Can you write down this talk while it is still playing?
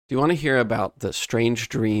Do you want to hear about the strange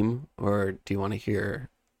dream, or do you want to hear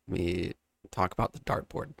me talk about the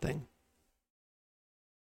dartboard thing?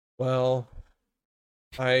 Well,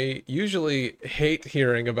 I usually hate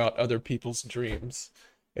hearing about other people's dreams.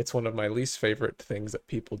 It's one of my least favorite things that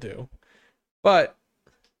people do. But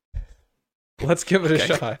let's give it a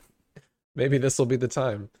Okay. shot. Maybe this will be the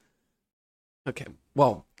time. Okay.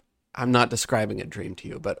 Well, I'm not describing a dream to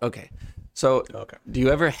you, but okay. So, Okay. do you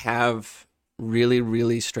ever have really,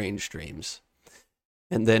 really strange dreams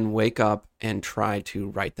and then wake up and try to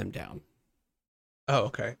write them down? Oh,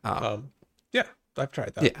 okay. Uh, Yeah, I've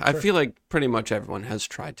tried yeah, that. I Sure. feel like pretty much everyone has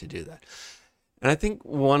tried to do that. And I think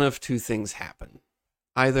one of two things happen.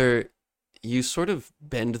 Either you sort of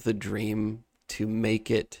bend the dream to make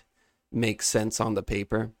it make sense on the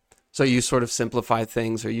paper. So you sort of simplify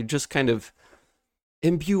things, or you just kind of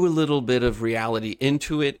imbue a little bit of reality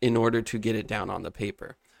into it in order to get it down on the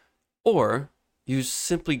paper. Or you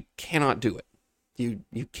simply cannot do it. You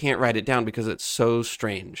can't write it down because it's so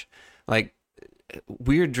strange. Like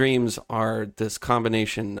weird dreams are this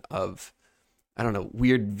combination of, I don't know,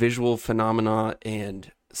 weird visual phenomena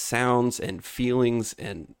and sounds and feelings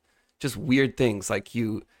and just weird things. Like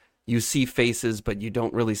you see faces but you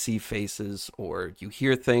don't really see faces, or you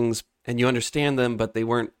hear things and you understand them but they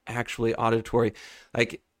weren't actually auditory.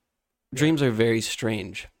 Like Yeah. dreams are very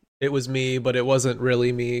strange. It was me, but it wasn't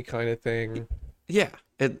really me kind of thing. Yeah,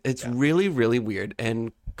 it's Yeah. really, really weird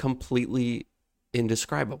and completely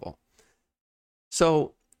indescribable.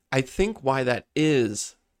 So I think why that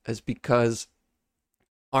is because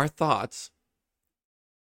our thoughts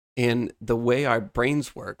and the way our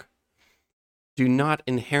brains work do not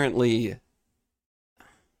inherently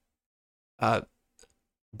uh,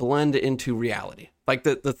 blend into reality. Like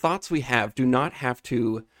the thoughts we have do not have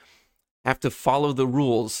to follow the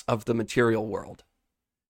rules of the material world.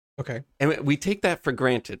 Okay. And we take that for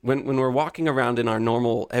granted when we're walking around in our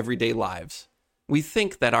normal everyday lives. We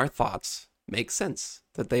think that our thoughts make sense,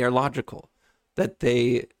 that they are logical, that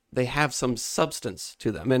they have some substance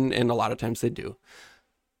to them, and a lot of times they do.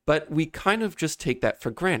 But we kind of just take that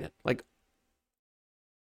for granted. Like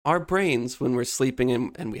our brains, when we're sleeping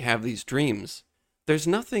and we have these dreams, there's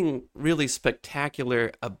nothing really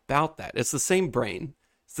spectacular about that. It's the same brain,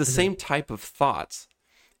 it's the Hmm. same type of thoughts.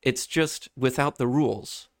 It's just without the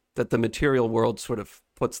rules that the material world sort of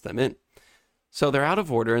puts them in. So they're out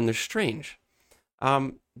of order and they're strange.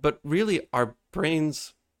 But really, our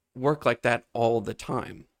brains work like that all the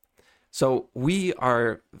time. So we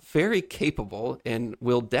are very capable and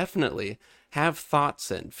will definitely have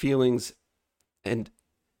thoughts and feelings, and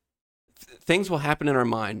things will happen in our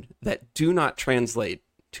mind that do not translate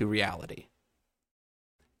to reality.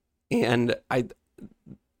 And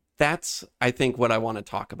that's, I think, what I want to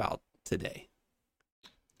talk about today.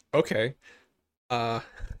 Okay. Uh,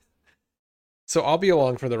 so I'll be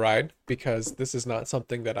along for the ride because this is not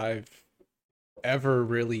something that I've ever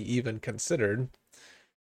really even considered.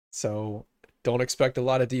 So don't expect a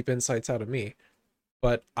lot of deep insights out of me.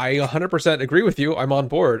 But I 100% agree with you. I'm on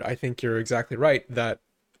board. I think you're exactly right that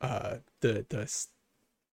the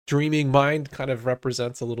dreaming mind kind of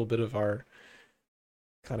represents a little bit of our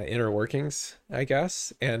kind of inner workings, I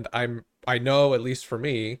guess. And I know, at least for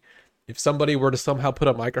me, if somebody were to somehow put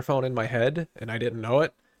a microphone in my head and I didn't know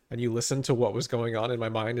it, and you listened to what was going on in my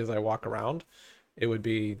mind as I walk around, it would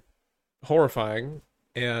be horrifying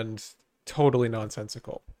and totally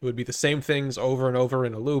nonsensical. It would be the same things over and over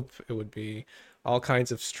in a loop. It would be all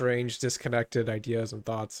kinds of strange, disconnected ideas and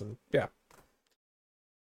thoughts. And yeah,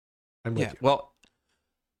 I'm with Yeah, you. well,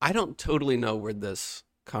 I don't totally know where this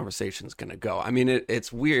conversation's going to go. I mean,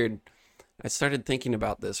 it's weird. I started thinking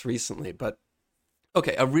about this recently, but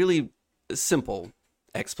okay, a really simple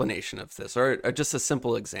explanation of this, or just a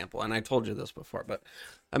simple example. And I told you this before, but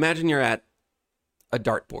imagine you're at a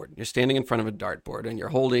dartboard. You're standing in front of a dartboard and you're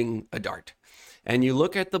holding a dart. And you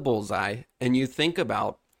look at the bullseye and you think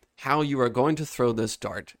about how you are going to throw this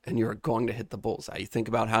dart and you're going to hit the bullseye. You think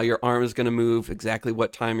about how your arm is going to move, exactly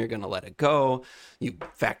what time you're going to let it go. You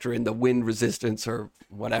factor in the wind resistance or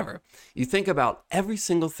whatever. You think about every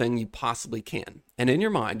single thing you possibly can. And in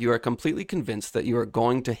your mind, you are completely convinced that you are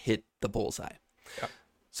going to hit the bullseye. Yeah,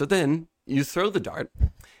 So then you throw the dart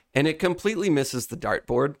and it completely misses the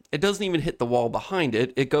dartboard. It doesn't even hit the wall behind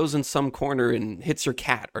it. It goes in some corner and hits your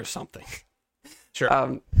cat or something. sure.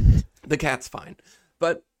 Um, the cat's fine.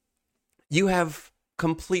 But you have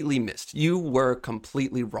completely missed. You were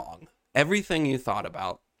completely wrong. Everything you thought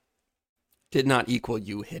about did not equal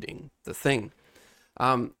you hitting the thing.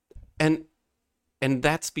 Um, and and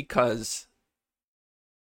that's because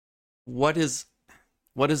what is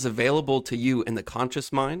what is available to you in the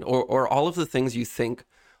conscious mind, or all of the things you think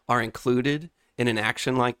are included in an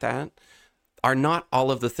action like that are not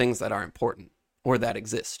all of the things that are important or that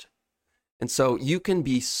exist. And so you can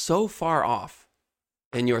be so far off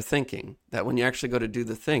in your thinking that when you actually go to do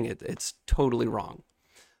the thing, it's totally wrong.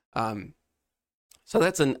 So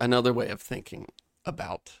that's another way of thinking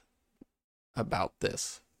about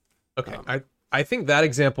this. Okay, I think that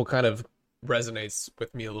example kind of resonates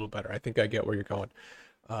with me a little better. I think I get where you're going,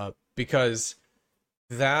 because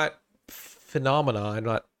that phenomena, I'm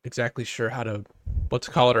not exactly sure what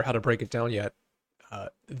to call it or how to break it down yet.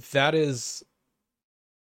 That is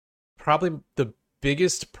probably the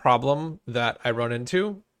biggest problem that I run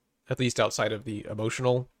into, at least outside of the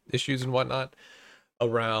emotional issues and whatnot,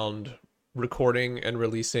 around recording and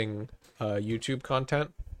releasing YouTube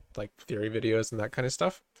content, like theory videos and that kind of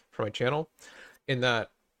stuff for my channel, in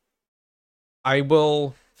that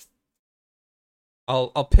I'll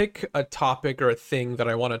pick a topic or a thing that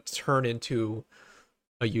I want to turn into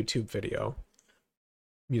a YouTube video,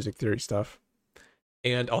 music theory stuff,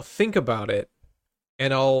 and I'll think about it,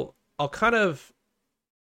 and I'll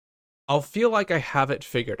feel like I have it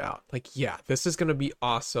figured out. Like, yeah, this is going to be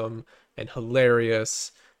awesome and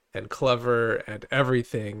hilarious and clever and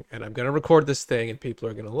everything, and I'm going to record this thing and people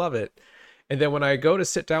are going to love it. And then when I go to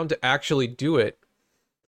sit down to actually do it,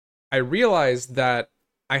 I realize that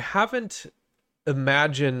I haven't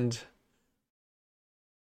imagined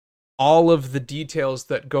all of the details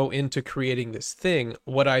that go into creating this thing.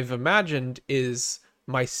 What I've imagined is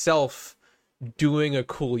myself doing a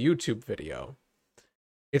cool YouTube video.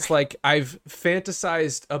 It's like I've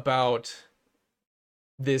fantasized about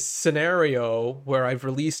this scenario where I've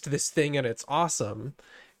released this thing and it's awesome,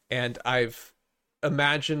 and I've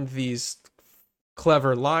imagined these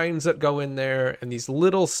clever lines that go in there and these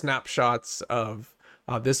little snapshots of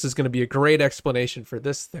this is going to be a great explanation for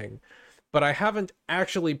this thing, but I haven't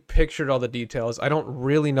actually pictured all the details. I don't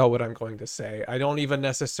really know what I'm going to say. I don't even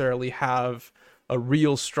necessarily have a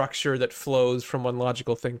real structure that flows from one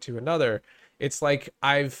logical thing to another. It's like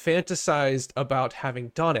I've fantasized about having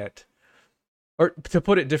done it. Or to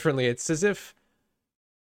put it differently, it's as if,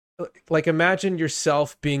 like, imagine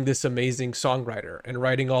yourself being this amazing songwriter and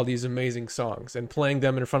writing all these amazing songs and playing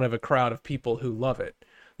them in front of a crowd of people who love it.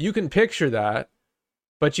 You can picture that,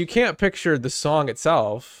 but you can't picture the song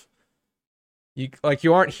itself.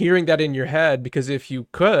 You aren't hearing that in your head, because if you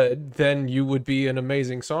could, then you would be an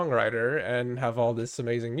amazing songwriter and have all this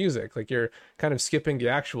amazing music. Like, you're kind of skipping the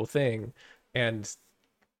actual thing and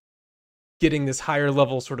getting this higher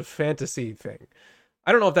level sort of fantasy thing.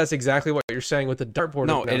 I don't know if that's exactly what you're saying with the dartboard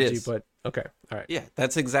analogy, it is. but okay. All right. Yeah,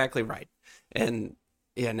 that's exactly right. And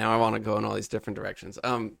yeah, now I want to go in all these different directions.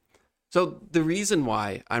 So the reason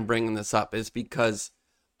why I'm bringing this up is because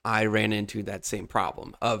I ran into that same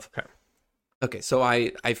problem of, okay, so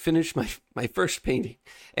I finished my first painting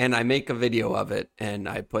and I make a video of it and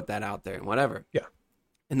I put that out there and whatever. Yeah.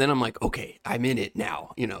 And then I'm like, okay, I'm in it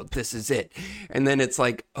now. This is it. And then it's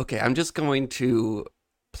like, okay, I'm just going to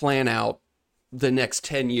plan out the next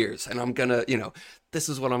 10 years and I'm going to, this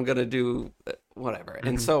is what I'm going to do, whatever. Mm-hmm.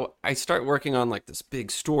 And so I start working on like this big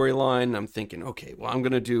storyline. And I'm thinking, okay, well, I'm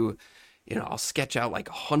going to do, I'll sketch out like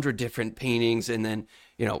 100 different paintings and then,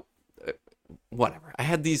 whatever. I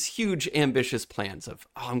had these huge ambitious plans of,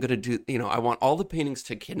 I'm going to do, I want all the paintings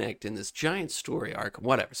to connect in this giant story arc,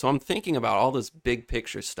 whatever. So I'm thinking about all this big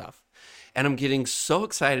picture stuff and I'm getting so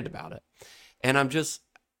excited about it. And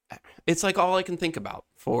it's like all I can think about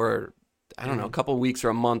for, I don't know, a couple of weeks or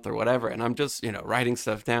a month or whatever. And I'm just, writing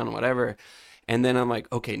stuff down and whatever. And then I'm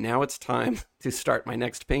like, okay, now it's time to start my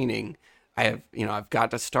next painting. I've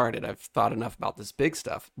got to start it. I've thought enough about this big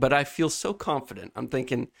stuff, but I feel so confident. I'm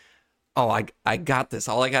thinking, oh, I got this.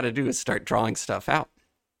 All I got to do is start drawing stuff out.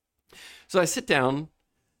 So I sit down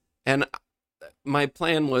and my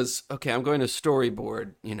plan was, okay, I'm going to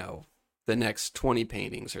storyboard, the next 20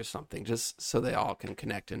 paintings or something, just so they all can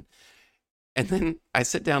connect. And then I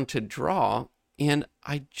sit down to draw and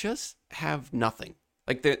I just have nothing.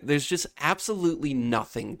 Like there's just absolutely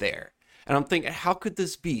nothing there. And I'm thinking, how could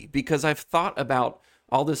this be? Because I've thought about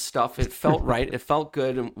all this stuff. It felt right. It felt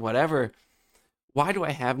good and whatever. Why do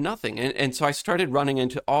I have nothing? And so I started running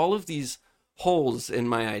into all of these holes in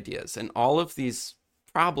my ideas and all of these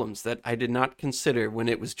problems that I did not consider when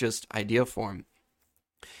it was just idea form.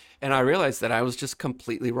 And I realized that I was just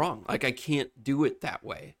completely wrong. Like, I can't do it that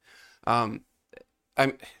way.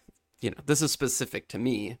 This is specific to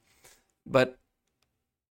me, but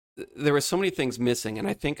there were so many things missing. And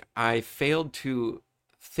I think I failed to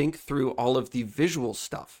think through all of the visual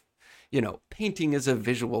stuff. Painting is a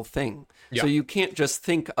visual thing. Yeah. So you can't just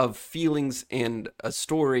think of feelings and a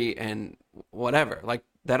story and whatever. Like,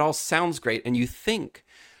 that all sounds great and you think,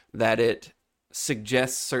 that it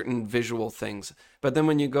suggests certain visual things. But then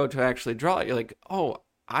when you go to actually draw it, you're like, oh,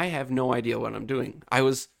 I have no idea what I'm doing. I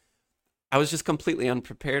was just completely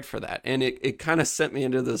unprepared for that. And it kind of sent me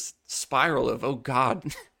into this spiral of, oh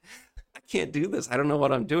God, I can't do this. I don't know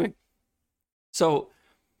what I'm doing. So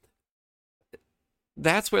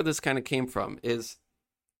that's where this kind of came from, is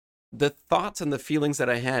the thoughts and the feelings that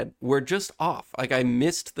I had were just off. Like I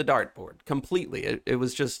missed the dartboard completely. It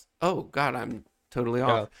was just, oh God, I'm totally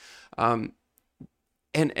off.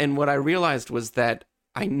 And what I realized was that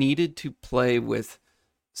I needed to play with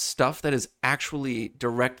stuff that is actually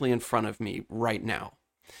directly in front of me right now.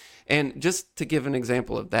 And just to give an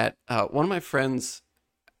example of that, one of my friends,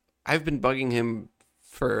 I've been bugging him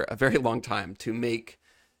for a very long time to make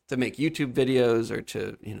YouTube videos or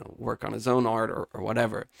to, work on his own art or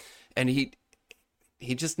whatever. And he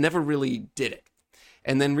just never really did it.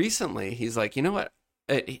 And then recently he's like, you know what?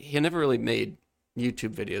 He never really made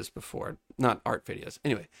YouTube videos before, not art videos.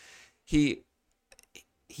 Anyway, he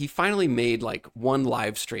finally made like one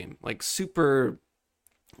live stream, like super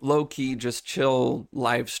low key, just chill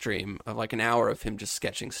live stream of like an hour of him just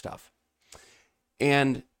sketching stuff.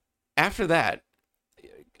 And after that,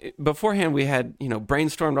 beforehand we had,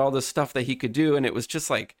 brainstormed all this stuff that he could do. And it was just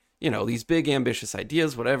like, these big ambitious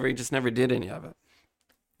ideas, whatever. He just never did any of it.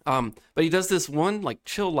 But he does this one like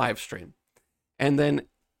chill live stream. And then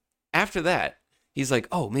after that, he's like,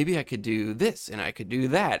 oh, maybe I could do this and I could do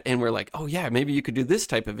that. And we're like, oh yeah, maybe you could do this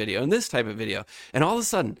type of video and this type of video. And all of a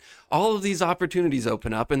sudden, all of these opportunities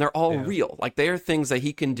open up and they're all real. Like they are things that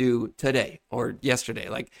he can do today or yesterday.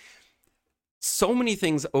 Like so many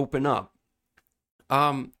things open up.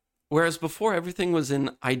 Whereas before everything was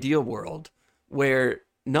in ideal world where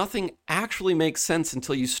nothing actually makes sense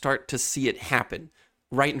until you start to see it happen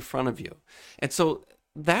right in front of you. And so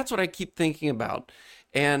that's what I keep thinking about.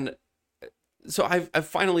 And so I've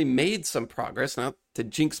finally made some progress, not to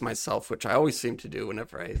jinx myself, which I always seem to do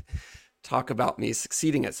whenever I talk about me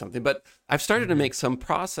succeeding at something, but I've started to make some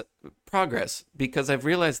progress because I've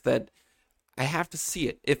realized that I have to see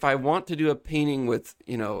it. If I want to do a painting with,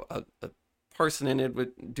 a person in it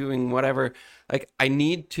with doing whatever, like I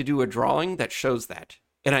need to do a drawing that shows that.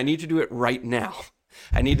 And I need to do it right now.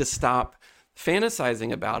 I need to stop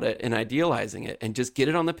fantasizing about it and idealizing it and just get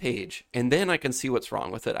it on the page. And then I can see what's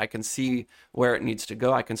wrong with it. I can see where it needs to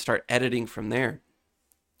go. I can start editing from there.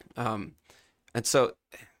 And so,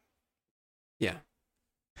 yeah.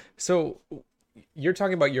 So you're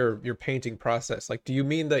talking about your painting process. Like, do you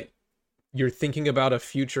mean that you're thinking about a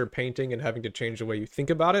future painting and having to change the way you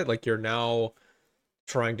think about it? Like you're now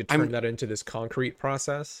trying to turn that into this concrete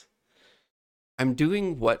process? I'm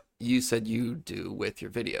doing what you said you do with your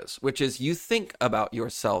videos, which is you think about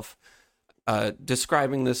yourself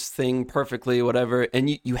describing this thing perfectly, whatever, and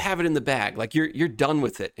you have it in the bag. Like you're done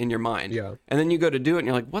with it in your mind. Yeah. And then you go to do it and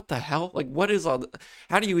you're like, what the hell? Like, what is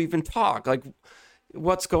how do you even talk? Like,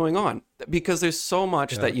 what's going on? Because there's so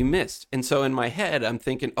much that you missed. And so in my head, I'm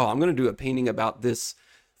thinking, oh, I'm going to do a painting about this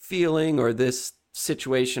feeling or this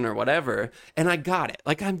situation or whatever, and I got it.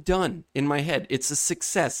 Like I'm done in my head. It's a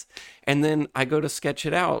success. And then I go to sketch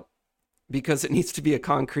it out because it needs to be a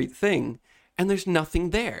concrete thing, and there's nothing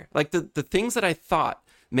there. Like the things that I thought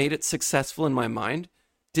made it successful in my mind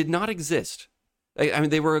did not exist. I mean,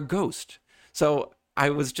 they were a ghost. So I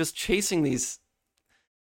was just chasing these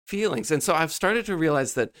feelings. And so I've started to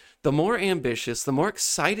realize that the more ambitious, the more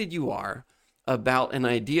excited you are about an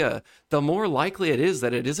idea, the more likely it is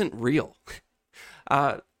that it isn't real.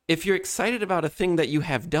 If you're excited about a thing that you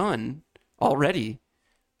have done already,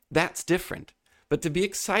 that's different. But to be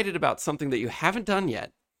excited about something that you haven't done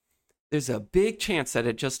yet, there's a big chance that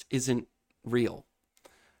it just isn't real.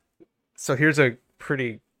 So here's a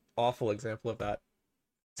pretty awful example of that.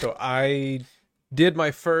 So I did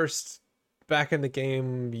my first back in the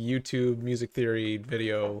game YouTube music theory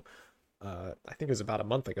video, I think it was about a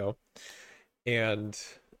month ago. And,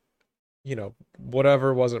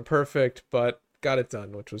 whatever, wasn't perfect, but got it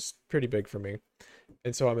done, which was pretty big for me.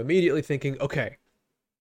 And so I'm immediately thinking, okay,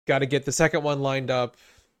 got to get the second one lined up.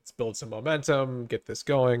 Let's build some momentum, get this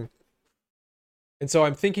going. And so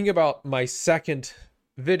I'm thinking about my second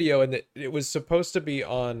video, and it was supposed to be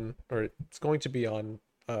on, or it's going to be on,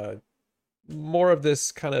 more of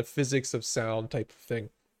this kind of physics of sound type of thing,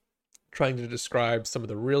 trying to describe some of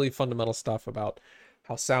the really fundamental stuff about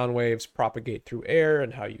how sound waves propagate through air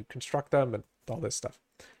and how you construct them and all this stuff.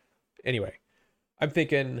 Anyway, I'm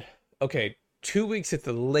thinking, okay, 2 weeks at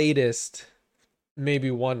the latest,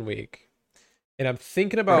 maybe 1 week. And I'm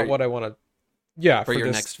thinking about what I want to, for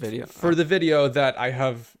your next video. For the video that I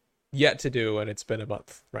have yet to do, and it's been a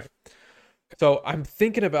month, right? So I'm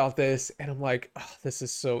thinking about this and I'm like, oh, this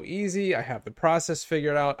is so easy. I have the process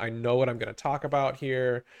figured out. I know what I'm going to talk about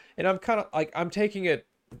here. And I'm kind of like, I'm taking it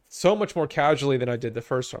so much more casually than I did the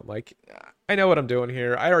first one. Like, I know what I'm doing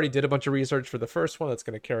here. I already did a bunch of research for the first one that's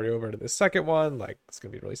going to carry over to the second one. Like, it's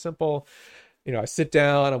going to be really simple. I sit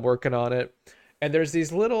down, I'm working on it. And there's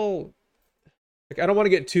these little, like, I don't want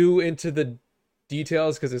to get too into the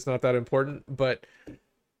details because it's not that important, but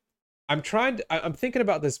I'm thinking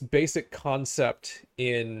about this basic concept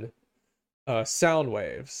in sound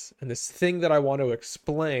waves and this thing that I want to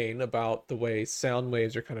explain about the way sound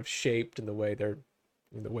waves are kind of shaped and the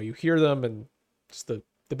way you hear them and just the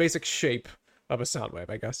basic shape of a sound wave,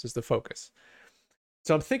 I guess, is the focus.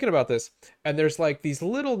 So I'm thinking about this, and there's like these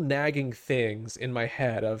little nagging things in my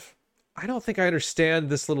head of, I don't think I understand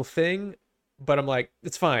this little thing, but I'm like,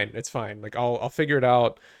 it's fine, it's fine. Like I'll figure it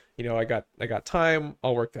out. I got time.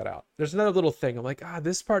 I'll work that out. There's another little thing. I'm like,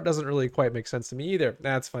 this part doesn't really quite make sense to me either.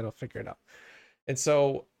 That's fine. I'll figure it out. And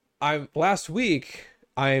so last week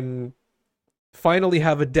I'm finally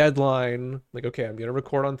have a deadline. Like, okay, I'm gonna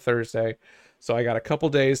record on Thursday. So I got a couple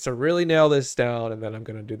days to really nail this down, and then I'm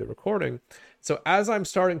gonna do the recording. So as I'm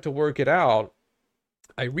starting to work it out,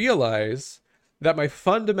 I realize that my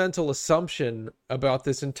fundamental assumption about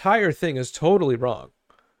this entire thing is totally wrong.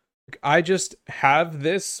 I just have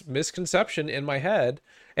this misconception in my head,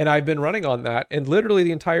 and I've been running on that. And literally,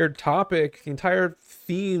 the entire topic, the entire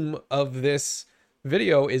theme of this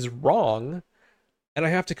video is wrong, and I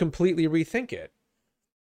have to completely rethink it.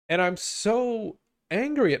 And I'm so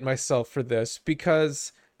angry at myself for this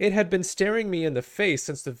because it had been staring me in the face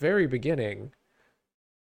since the very beginning.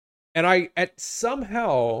 And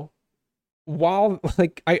while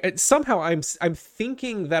like I'm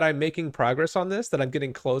thinking that I'm making progress on this, that I'm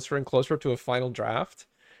getting closer and closer to a final draft,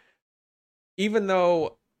 even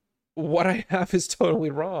though what I have is totally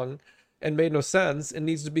wrong and made no sense and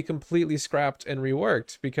needs to be completely scrapped and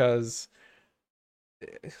reworked because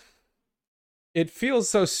it feels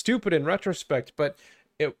so stupid in retrospect. But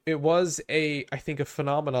it was I think a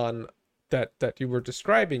phenomenon that you were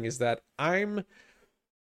describing, is that I'm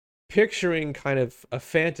picturing kind of a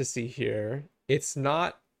fantasy here. It's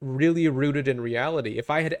not really rooted in reality. If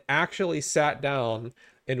I had actually sat down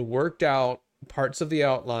and worked out parts of the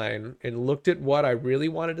outline and looked at what I really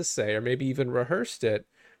wanted to say, or maybe even rehearsed it,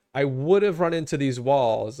 I would have run into these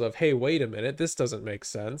walls of, hey, wait a minute, this doesn't make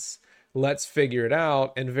sense. Let's figure it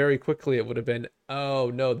out. And very quickly it would have been,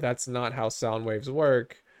 oh no, that's not how sound waves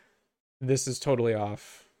work. This is totally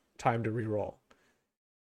off. Time to re-roll.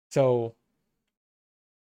 So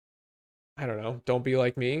I don't know. Don't be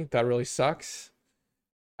like me. That really sucks.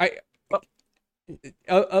 I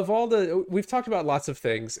of all the we've talked about lots of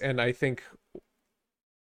things, and I think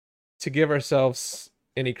to give ourselves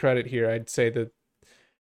any credit here, I'd say that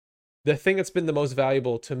the thing that's been the most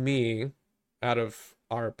valuable to me out of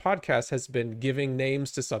our podcast has been giving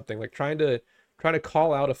names to something, like trying to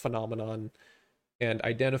call out a phenomenon and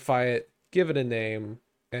identify it, give it a name,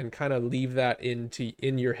 and kind of leave that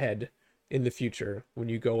in your head in the future when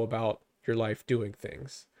you go about your life doing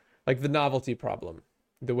things. Like the novelty problem,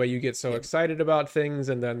 the way you get so excited about things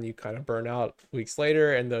and then you kind of burn out weeks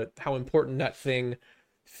later, and how important that thing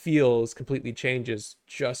feels completely changes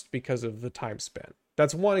just because of the time spent.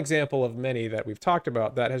 That's one example of many that we've talked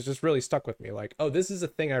about that has just really stuck with me. Like, oh, this is a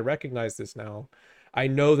thing. I recognize this now. I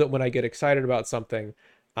know that when I get excited about something,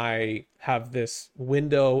 I have this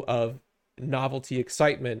window of novelty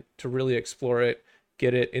excitement to really explore it,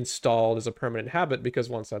 get it installed as a permanent habit, because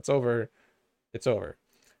once that's over, it's over.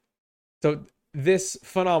 So this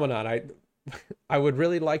phenomenon, I would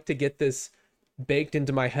really like to get this baked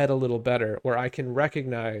into my head a little better, where I can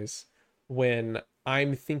recognize when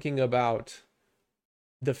I'm thinking about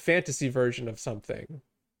the fantasy version of something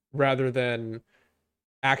rather than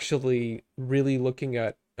actually really looking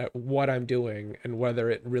at what I'm doing and whether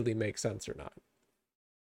it really makes sense or not.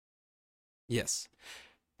 Yes.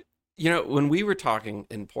 When we were talking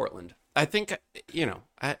in Portland, I think,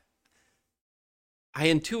 I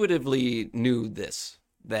intuitively knew this,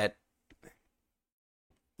 that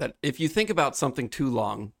if you think about something too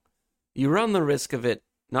long, you run the risk of it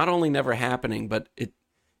not only never happening, but it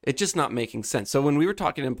just not making sense. So when we were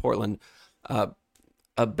talking in Portland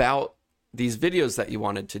about these videos that you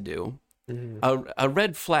wanted to do, a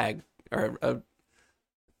red flag, or a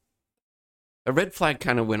red flag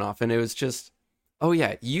kind of went off, and it was just, oh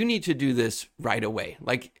yeah, you need to do this right away.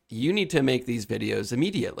 Like, you need to make these videos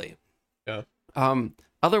immediately. Yeah.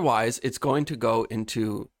 Otherwise, it's going to go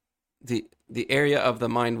into the area of the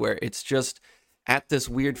mind where it's just at this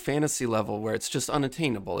weird fantasy level where it's just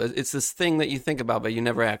unattainable. It's this thing that you think about, but you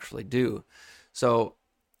never actually do. So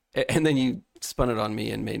And then you spun it on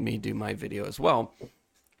me and made me do my video as well.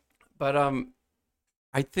 But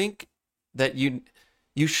I think that you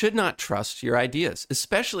should not trust your ideas,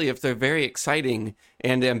 especially if they're very exciting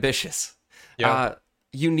and ambitious. Yeah.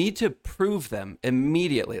 You need to prove them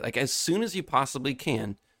immediately, like as soon as you possibly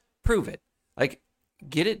can. Prove it, like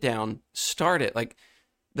get it down, start it. Like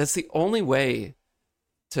that's the only way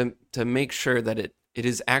to make sure that it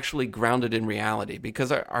is actually grounded in reality,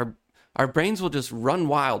 because our brains will just run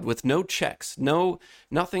wild with no checks,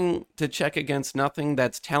 nothing to check against, nothing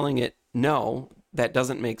that's telling it no, that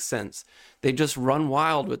doesn't make sense. They just run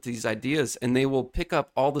wild with these ideas, and they will pick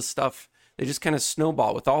up all the stuff. They just kind of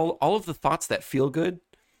snowball with all of the thoughts that feel good,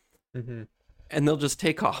 Mm-hmm. and they'll just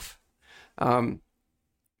take off.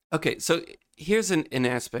 Okay, so here's an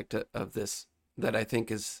aspect of this that I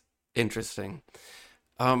think is interesting.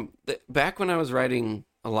 Back when I was writing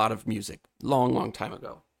a lot of music, long time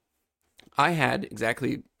ago, I had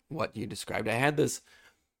exactly what you described. I had this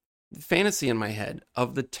fantasy in my head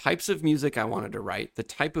of the types of music I wanted to write, the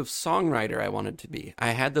type of songwriter I wanted to be.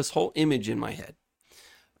 I had this whole image in my head,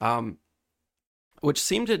 which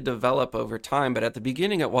seemed to develop over time. But at the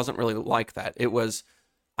beginning, it wasn't really like that. It was,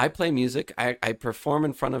 I play music, I perform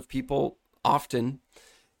in front of people often,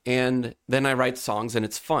 and then I write songs, and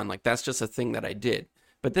it's fun. Like that's just a thing that I did.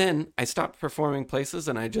 But then I stopped performing places,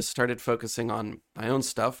 and I just started focusing on my own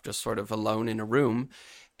stuff, just sort of alone in a room.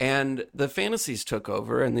 And the fantasies took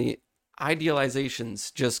over, and the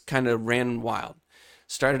idealizations just kind of ran wild.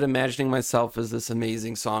 Started imagining myself as this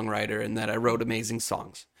amazing songwriter and that I wrote amazing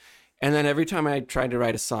songs. And then every time I tried to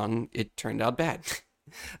write a song, it turned out bad.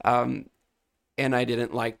 And I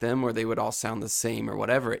didn't like them, or they would all sound the same or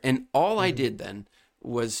whatever. And all I did then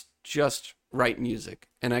was just write music.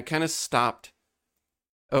 And I kind of stopped.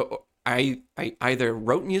 I either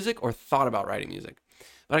wrote music or thought about writing music.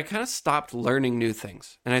 But I kind of stopped learning new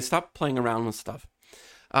things, and I stopped playing around with stuff.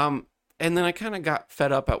 And then I kind of got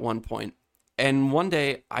fed up at one point. And one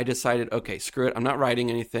day I decided, okay, screw it. I'm not writing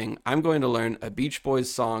anything. I'm going to learn a Beach Boys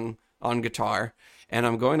song on guitar, and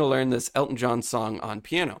I'm going to learn this Elton John song on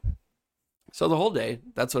piano. So the whole day,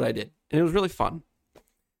 that's what I did. And it was really fun.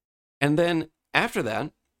 And then after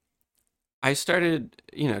that, I started,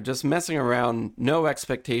 just messing around, no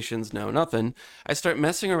expectations, no nothing. I start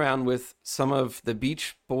messing around with some of the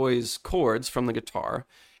Beach Boys chords from the guitar,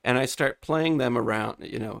 and I start playing them around,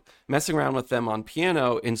 messing around with them on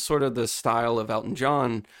piano in sort of the style of Elton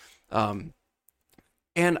John.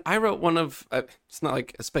 And I wrote one of, it's not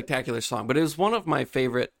like a spectacular song, but it was one of my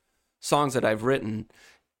favorite songs that I've written.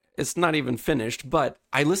 It's not even finished, but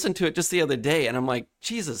I listened to it just the other day, and I'm like,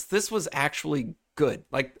 Jesus, this was actually good.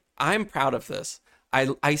 Like, I'm proud of this.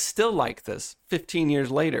 I still like this 15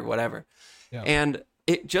 years later, whatever. Yeah. And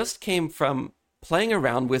it just came from playing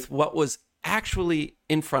around with what was actually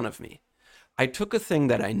in front of me. I took a thing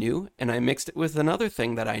that I knew and I mixed it with another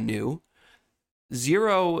thing that I knew.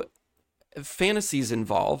 Zero fantasies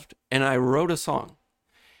involved, and I wrote a song.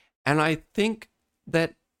 And I think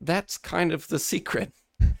that that's kind of the secret.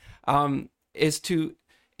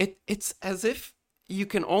 It's as if you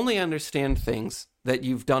can only understand things that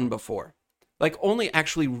you've done before. Like only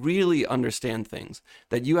actually really understand things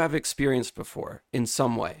that you have experienced before in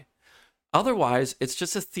some way. Otherwise, it's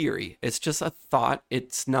just a theory. It's just a thought.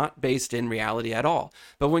 It's not based in reality at all.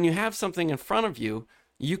 But when you have something in front of you,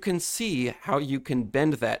 you can see how you can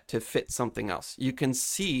bend that to fit something else. You can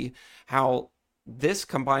see how this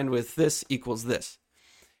combined with this equals this.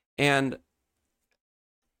 And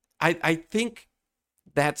I think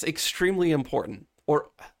that's extremely important,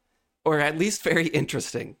 or at least very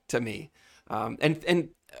interesting to me. And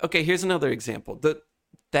okay, here's another example.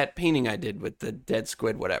 That painting I did with the dead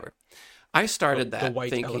squid, whatever. I started that the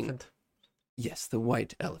white thinking, elephant. Yes, the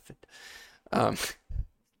white elephant.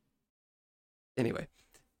 Anyway,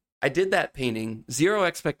 I did that painting, zero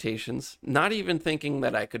expectations, not even thinking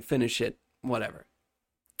that I could finish it, whatever.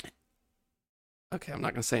 Okay, I'm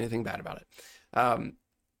not going to say anything bad about it.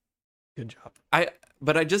 Good job.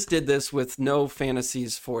 But I just did this with no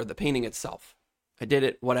fantasies for the painting itself. I did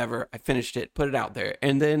it, whatever. I finished it, put it out there.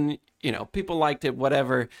 And then, people liked it,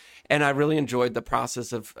 whatever. And I really enjoyed the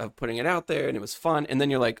process of putting it out there, and it was fun. And then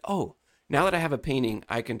you're like, oh, now that I have a painting,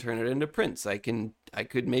 I can turn it into prints. I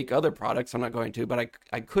could make other products. I'm not going to, but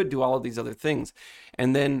I could do all of these other things.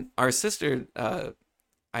 And then our sister,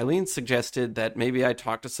 Eileen, suggested that maybe I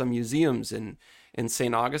talk to some museums in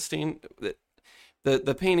St. Augustine.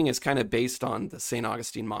 The painting is kind of based on the St.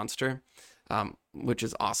 Augustine monster, which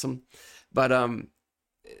is awesome. But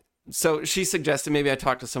So she suggested maybe I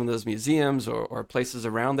talk to some of those museums or places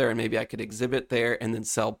around there, and maybe I could exhibit there and then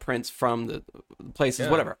sell prints from the places,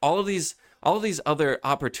 Yeah. whatever. All of these other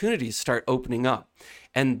opportunities start opening up,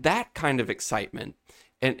 and that kind of excitement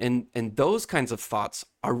and those kinds of thoughts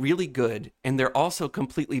are really good, and they're also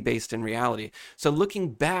completely based in reality. So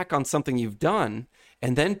looking back on something you've done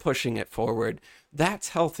and then pushing it forward, that's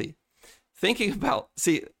healthy. Thinking about,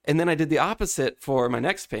 see, and then I did the opposite for my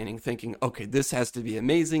next painting, thinking, okay, this has to be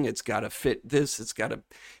amazing, it's got to fit this, it's got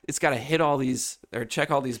to hit all these or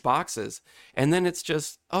check all these boxes. And then it's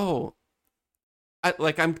just, oh,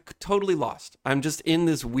 I'm totally lost. I'm just in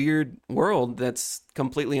this weird world that's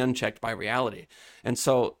completely unchecked by reality. And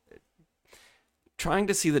so trying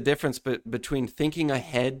to see the difference between thinking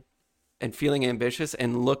ahead and feeling ambitious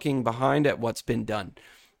and looking behind at what's been done.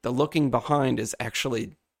 The looking behind is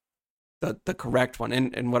actually the correct one.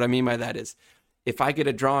 And what I mean by that is, if I get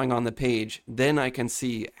a drawing on the page, then I can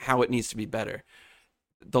see how it needs to be better.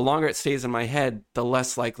 The longer it stays in my head, the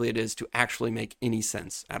less likely it is to actually make any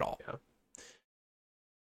sense at all. Yeah.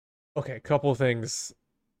 Okay, couple things.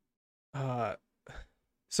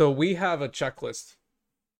 So we have a checklist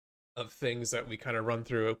of things that we kind of run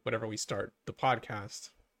through whenever we start the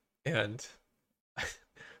podcast. And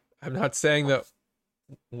I'm not saying that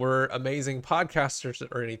we're amazing podcasters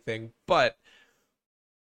or anything, but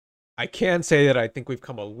I can say that I think we've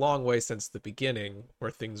come a long way since the beginning,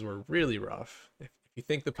 where things were really rough. If you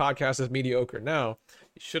think the podcast is mediocre now,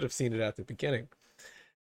 you should have seen it at the beginning.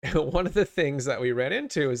 And one of the things that we ran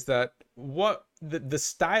into is that what the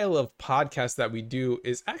style of podcast that we do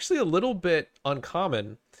is actually a little bit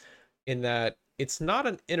uncommon, in that it's not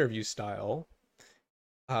an interview style.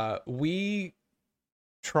 We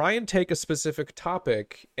try and take a specific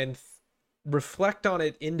topic and reflect on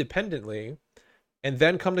it independently, and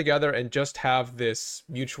then come together and just have this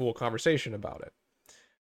mutual conversation about it.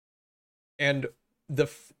 And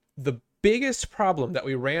the biggest problem that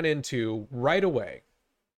we ran into right away,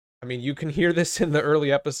 I mean, you can hear this in the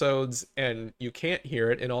early episodes, and you can't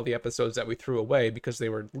hear it in all the episodes that we threw away because they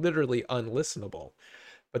were literally unlistenable.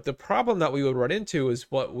 But the problem that we would run into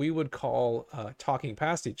is what we would call talking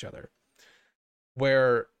past each other,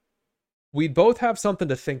 where we both have something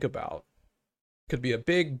to think about. Could be a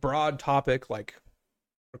big, broad topic like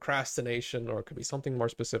procrastination, or it could be something more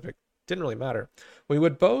specific. Didn't really matter. We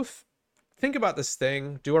would both think about this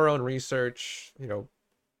thing, do our own research,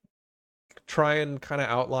 try and kind of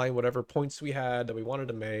outline whatever points we had that we wanted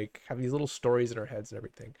to make, have these little stories in our heads and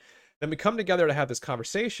everything. Then we come together to have this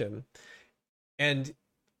conversation, and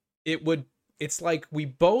it's like we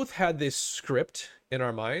both had this script in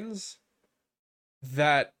our minds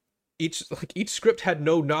that each script had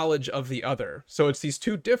no knowledge of the other. So it's these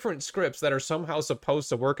two different scripts that are somehow supposed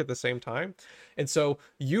to work at the same time. And so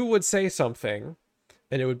you would say something,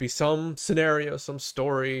 and it would be some scenario, some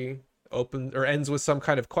story, open or ends with some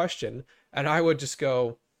kind of question, and I would just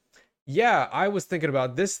go, yeah, I was thinking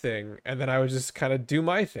about this thing, and then I would just kind of do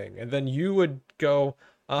my thing, and then you would go,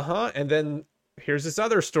 and then here's this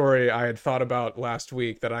other story I had thought about last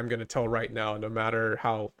week that I'm going to tell right now, no matter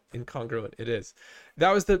how incongruent it is.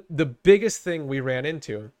 That was the biggest thing we ran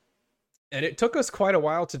into. And it took us quite a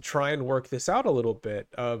while to try and work this out a little bit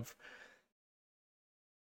of,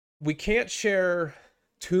 we can't share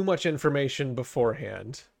too much information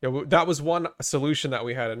beforehand. That was one solution that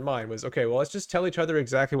we had in mind, was, okay, well, let's just tell each other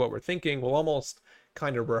exactly what we're thinking. We'll almost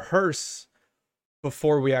kind of rehearse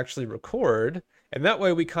before we actually record. And that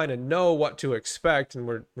way we kind of know what to expect, and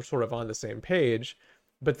we're sort of on the same page.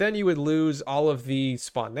 But then you would lose all of the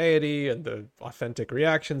spontaneity and the authentic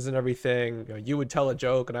reactions and everything. You would tell a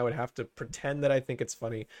joke, and I would have to pretend that I think it's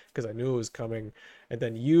funny because I knew it was coming. And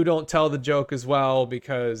then you don't tell the joke as well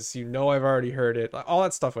because I've already heard it. All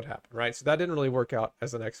that stuff would happen, right? So that didn't really work out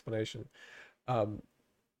as an explanation.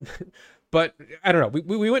 But I don't know.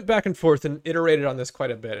 We went back and forth and iterated on this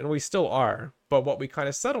quite a bit, and we still are. But what we kind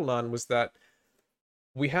of settled on was that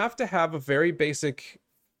we have to have a very basic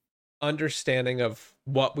understanding of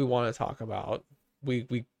what we want to talk about.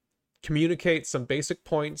 We communicate some basic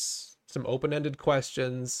points, some open-ended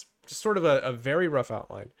questions, just sort of a very rough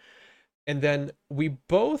outline. And then we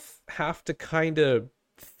both have to kind of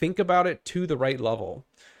think about it to the right level,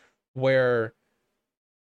 where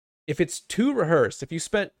if it's too rehearsed, if you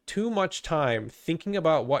spent too much time thinking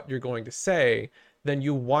about what you're going to say, then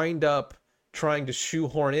you wind up trying to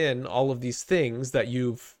shoehorn in all of these things that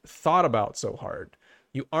you've thought about so hard.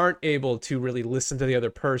 You aren't able to really listen to the other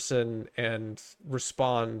person and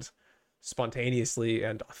respond spontaneously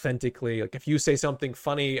and authentically. Like, if you say something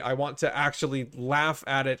funny, I want to actually laugh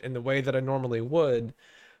at it in the way that I normally would,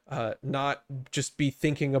 not just be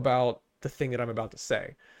thinking about the thing that I'm about to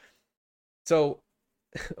say. So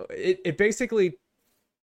it basically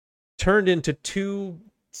turned into two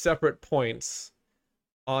separate points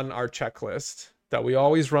on our checklist that we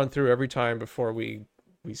always run through every time before we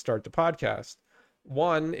start the podcast.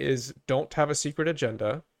 One is don't have a secret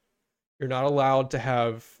agenda. You're not allowed to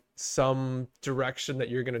have some direction that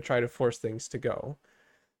you're going to try to force things to go.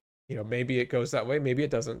 You know, maybe it goes that way, maybe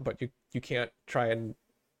it doesn't, but you can't try and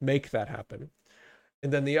make that happen.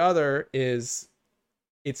 And then the other is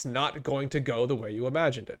it's not going to go the way you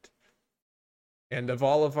imagined it. And of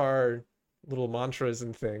all of our little mantras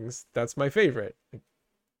and things, that's my favorite.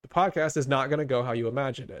 The podcast is not going to go how you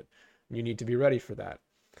imagined it. You need to be ready for that.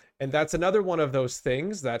 And that's another one of those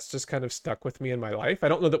things that's just kind of stuck with me in my life. I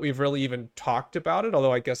don't know that we've really even talked about it,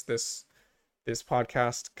 although I guess this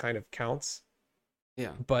podcast kind of counts.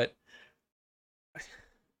 Yeah. But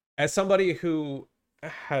as somebody who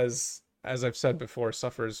has, as I've said before,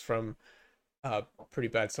 suffers from pretty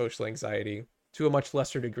bad social anxiety to a much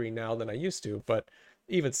lesser degree now than I used to, but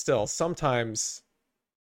even still, sometimes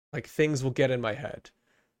like things will get in my head.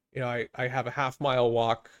 You know, I have a half-mile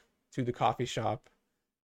walk to the coffee shop.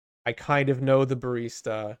 I kind of know the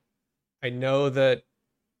barista. I know that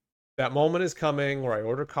that moment is coming where I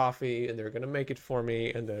order coffee and they're going to make it for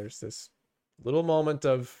me. And there's this little moment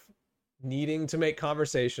of needing to make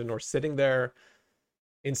conversation or sitting there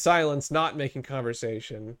in silence, not making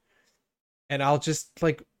conversation. And I'll just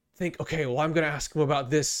like think, okay, well, I'm going to ask him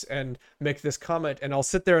about this and make this comment. And I'll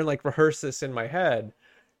sit there and like rehearse this in my head.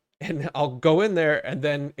 And I'll go in there and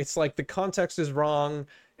then it's like the context is wrong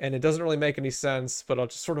and it doesn't really make any sense, but I'll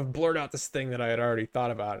just sort of blurt out this thing that I had already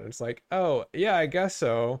thought about. And it's like, oh, yeah, I guess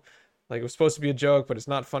so. Like it was supposed to be a joke, but it's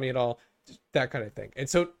not funny at all. That kind of thing. And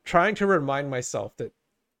so trying to remind myself that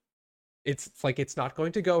it's like it's not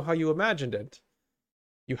going to go how you imagined it.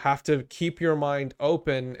 You have to keep your mind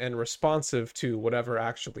open and responsive to whatever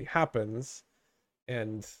actually happens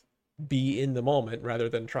and be in the moment rather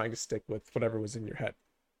than trying to stick with whatever was in your head.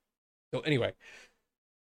 So anyway,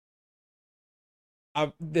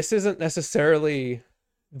 this isn't necessarily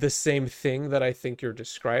the same thing that I think you're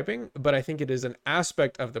describing, but I think it is an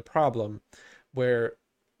aspect of the problem where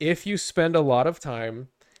if you spend a lot of time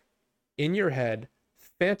in your head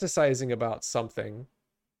fantasizing about something,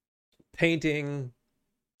 painting,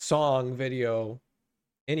 song, video,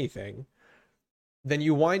 anything, then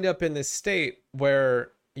you wind up in this state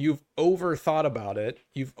where you've overthought about it,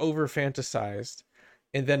 you've over fantasized,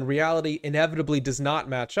 and then reality inevitably does not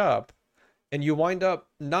match up. And you wind up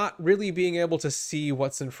not really being able to see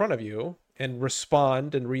what's in front of you and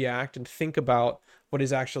respond and react and think about what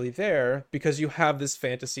is actually there because you have this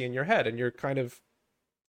fantasy in your head and you're kind of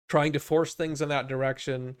trying to force things in that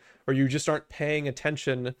direction, or you just aren't paying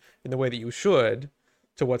attention in the way that you should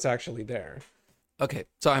to what's actually there. Okay,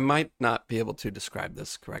 so I might not be able to describe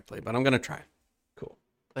this correctly, but I'm going to try. Cool.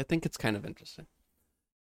 I think it's kind of interesting.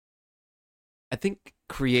 I think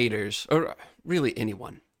creators, or really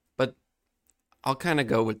anyone, but I'll kind of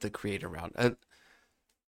go with the creator route.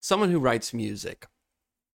 Someone who writes music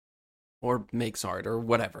or makes art or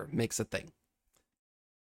whatever, makes a thing.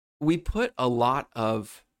 We put a lot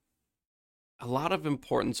of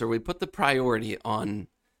importance, or we put the priority on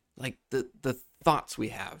like the thoughts we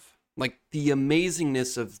have, like the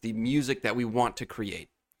amazingness of the music that we want to create,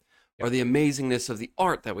 or the amazingness of the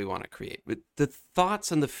art that we want to create. With the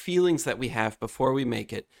thoughts and the feelings that we have before we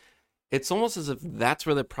make it, it's almost as if that's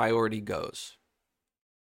where the priority goes.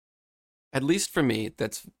 At least for me,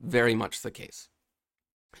 that's very much the case.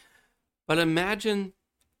 But imagine,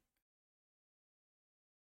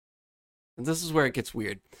 and this is where it gets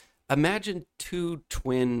weird. Imagine two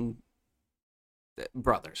twin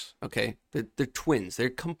brothers, okay? They're twins. They're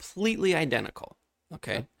completely identical,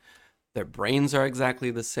 okay? Yeah. Their brains are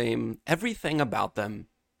exactly the same. Everything about them,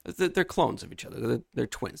 they're clones of each other. They're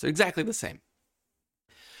twins. They're exactly the same.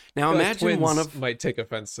 Now imagine one of might take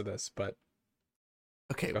offense to this, but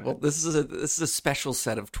okay. Well, this is a special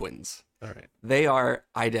set of twins. All right. They are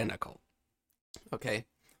identical. Okay.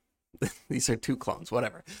 These are two clones.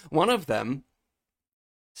 Whatever. One of them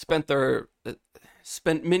spent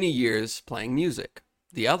many years playing music.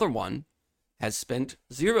 The other one has spent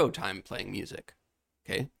 0 time playing music.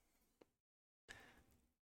 Okay.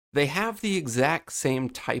 They have the exact same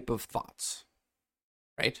type of thoughts,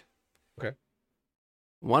 right? Okay.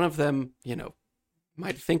 One of them,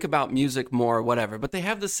 might think about music more, whatever, but they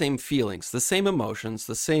have the same feelings, the same emotions,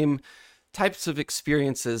 the same types of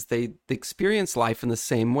experiences. They experience life in the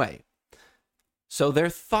same way. So their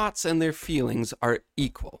thoughts and their feelings are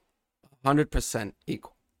equal, 100%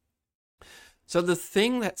 equal. So the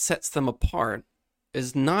thing that sets them apart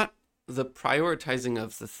is not the prioritizing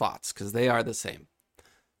of the thoughts, because they are the same.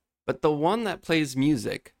 But the one that plays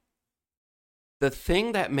music, the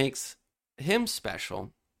thing that makes him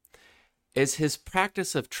special is his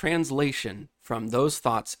practice of translation from those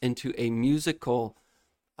thoughts into a musical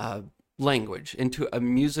language, into a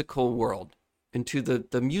musical world, into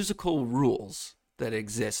the musical rules that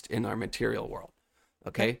exist in our material world.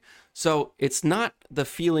 Okay? So it's not the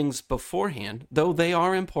feelings beforehand, though they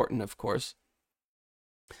are important, of course.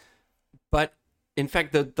 But in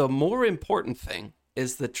fact, the more important thing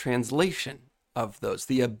is the translation of those,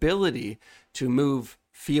 the ability to move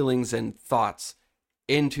feelings and thoughts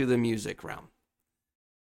into the music realm.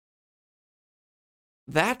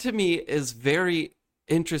 That to me is very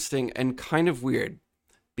interesting and kind of weird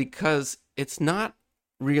because it's not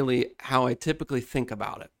really how I typically think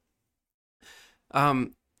about it.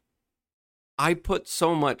 I put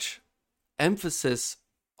so much emphasis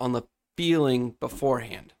on the feeling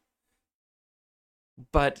beforehand.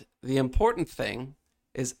 But the important thing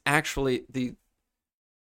is actually the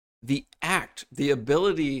act, the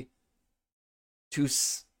ability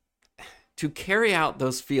to carry out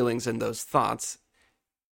those feelings and those thoughts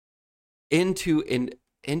into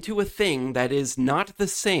a thing that is not the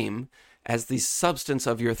same as the substance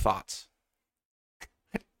of your thoughts.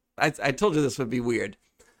 I told you this would be weird.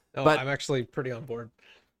 No, but I'm actually pretty on board.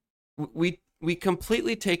 We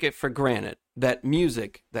completely take it for granted that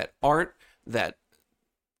music, that art, that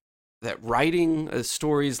writing,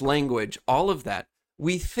 stories, language, all of that,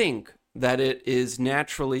 we think that it is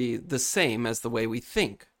naturally the same as the way we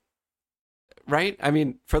think. Right? I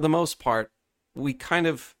mean, for the most part, we kind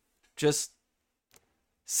of just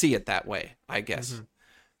see it that way, I guess. Mm-hmm.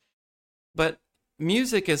 But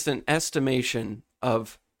music is an estimation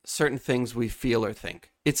of certain things we feel or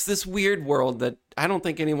think. It's this weird world that I don't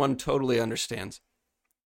think anyone totally understands.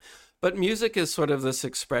 But music is sort of this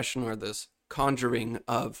expression or this conjuring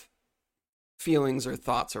of feelings or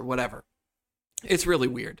thoughts or whatever. It's really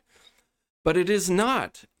weird. But it is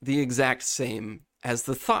not the exact same as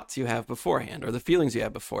the thoughts you have beforehand or the feelings you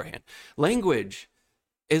have beforehand. Language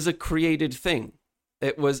is a created thing.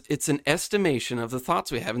 It's an estimation of the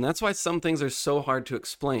thoughts we have, and that's why some things are so hard to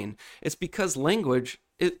explain. It's because language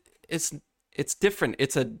it's different.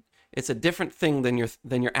 It's a different thing than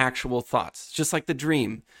your actual thoughts. Just like the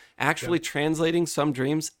dream. Actually translating some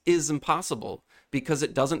dreams is impossible because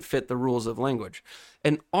it doesn't fit the rules of language.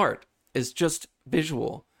 And art is just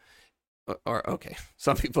visual. Or okay,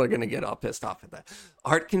 some people are going to get all pissed off at that.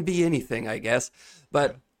 Art can be anything, I guess.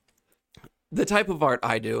 But the type of art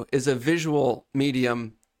I do is a visual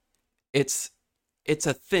medium. It's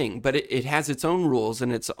a thing, but it has its own rules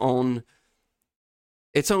and its own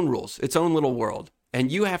rules, its own little world.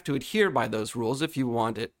 And you have to adhere by those rules if you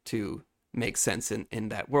want it to make sense in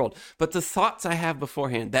that world. But the thoughts I have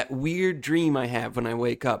beforehand, that weird dream I have when I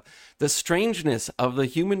wake up, the strangeness of the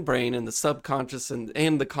human brain and the subconscious and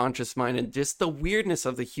the conscious mind, and just the weirdness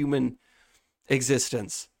of the human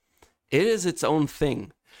existence, it is its own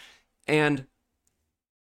thing. And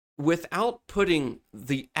without putting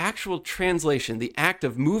the actual translation, the act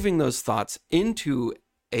of moving those thoughts into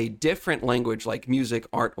a different language like music,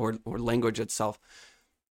 art, or language itself,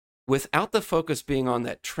 without the focus being on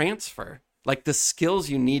that transfer, like the skills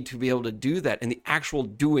you need to be able to do that and the actual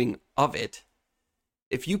doing of it,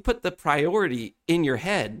 if you put the priority in your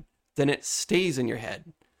head, then it stays in your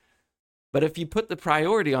head. But if you put the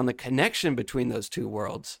priority on the connection between those two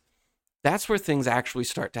worlds, that's where things actually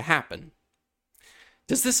start to happen.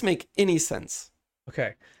 Does this make any sense?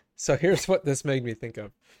 Okay, so here's what this made me think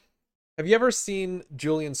of. Have you ever seen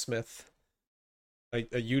Julian Smith, a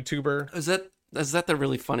YouTuber? Is that the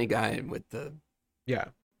really funny guy with the? Yeah.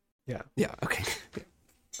 Okay.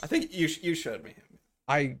 I think you showed me him.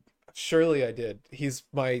 I did. He's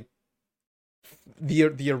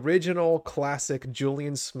the original classic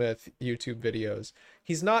Julian Smith YouTube videos.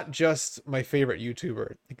 He's not just my favorite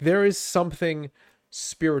YouTuber. There is something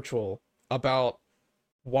spiritual about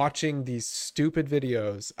watching these stupid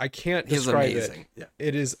videos. I can't describe it. Yeah.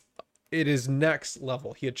 It is next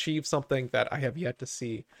level. He achieved something that I have yet to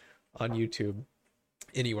see on YouTube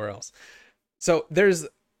anywhere else. So there's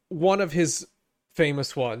one of his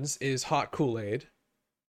famous ones is Hot Kool-Aid.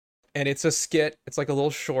 And it's a skit. It's like a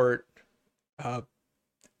little short. And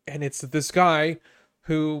it's this guy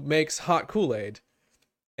who makes hot Kool-Aid.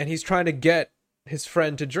 And he's trying to get his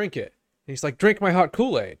friend to drink it. And he's like, drink my hot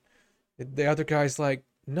Kool-Aid. And the other guy's like,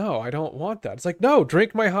 no, I don't want that. It's like, no,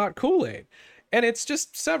 drink my hot Kool-Aid. And it's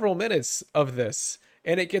just several minutes of this.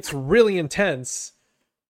 And it gets really intense.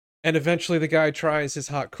 And eventually the guy tries his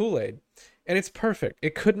hot Kool-Aid. And it's perfect.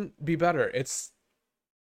 It couldn't be better. It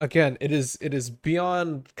is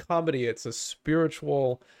beyond comedy. It's a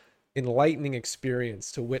spiritual enlightening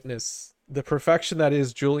experience to witness the perfection that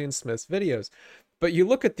is Julian Smith's videos. But you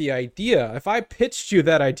look at the idea, if I pitched you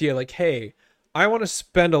that idea, like, hey, I want to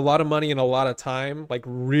spend a lot of money and a lot of time, like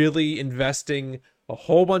really investing a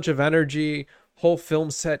whole bunch of energy, whole film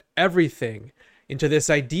set, everything into this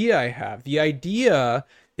idea I have. The idea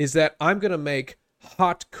is that I'm going to make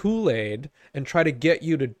hot Kool-Aid and try to get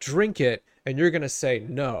you to drink it, and you're going to say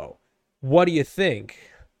no. What do you think?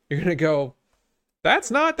 You're going to go,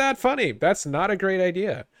 that's not that funny. That's not a great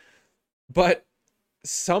idea. But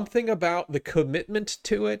something about the commitment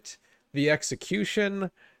to it, the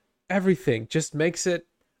execution, everything just makes it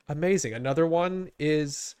amazing. Another one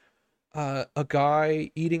is a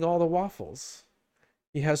guy eating all the waffles.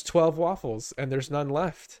 He has 12 waffles and there's none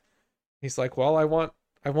left. He's like, well, I want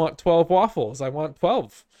 12 waffles. I want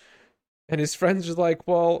 12. And his friends are like,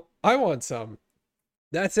 well, I want some.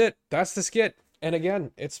 That's it. That's the skit. And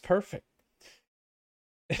again, it's perfect.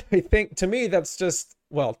 I think to me, that's just,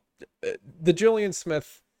 well, the Julian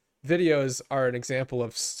Smith videos are an example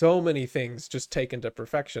of so many things just taken to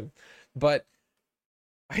perfection. But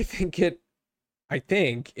I think it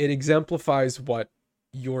exemplifies what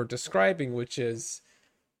you're describing, which is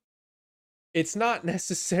it's not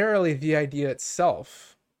necessarily the idea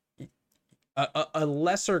itself. A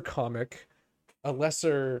lesser comic, a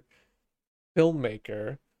lesser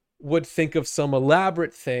filmmaker would think of some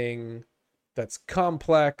elaborate thing that's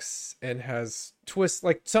complex and has twists,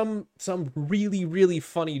 like some really really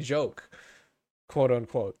funny joke, quote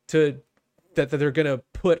unquote, to that they're gonna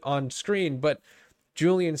put on screen. But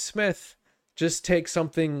Julian Smith just takes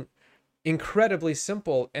something incredibly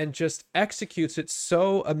simple and just executes it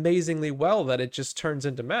so amazingly well that it just turns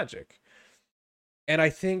into magic. And I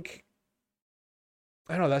think,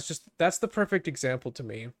 I don't know, that's the perfect example to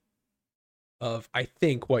me of, I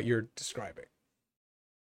think, what you're describing.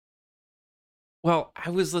 Well, I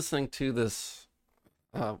was listening to this,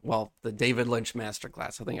 the David Lynch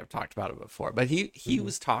masterclass. I think I've talked about it before, but he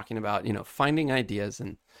was talking about, finding ideas,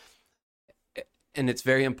 and it's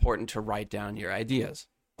very important to write down your ideas.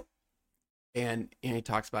 And he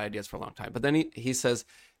talks about ideas for a long time, but then he says,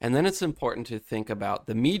 and then it's important to think about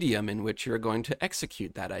the medium in which you're going to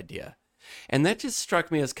execute that idea. And that just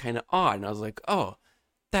struck me as kind of odd. And I was like, oh,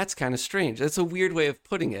 that's kind of strange. That's a weird way of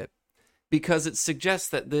putting it, because it suggests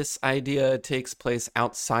that this idea takes place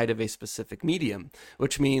outside of a specific medium,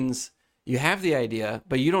 which means you have the idea,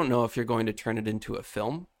 but you don't know if you're going to turn it into a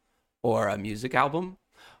film or a music album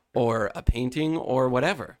or a painting or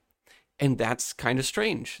whatever. And that's kind of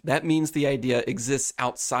strange. That means the idea exists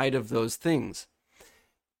outside of those things.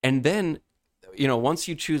 And then, once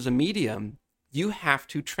you choose a medium, you have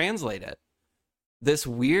to translate it. This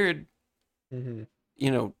weird,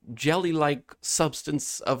 jelly-like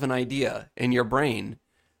substance of an idea in your brain,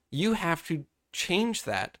 you have to change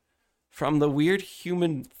that from the weird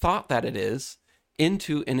human thought that it is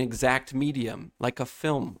into an exact medium, like a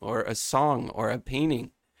film or a song or a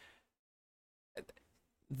painting.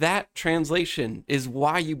 That translation is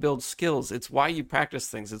why you build skills. It's why you practice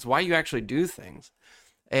things. It's why you actually do things.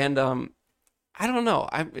 And I don't know.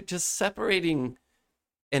 I'm just separating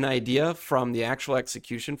an idea from the actual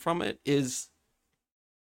execution from it is,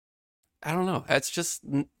 I don't know. It's just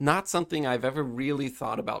not something I've ever really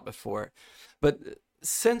thought about before. But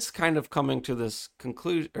since kind of coming to this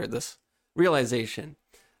conclusion or this realization,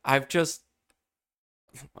 I've just,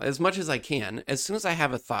 as much as I can, as soon as I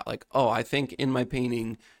have a thought like, oh, I think in my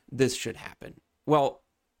painting this should happen, well,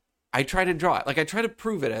 I try to draw it. Like, I try to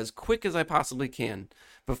prove it as quick as I possibly can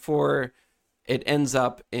before it ends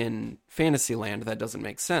up in fantasy land that doesn't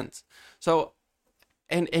make sense. So,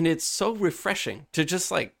 and it's so refreshing to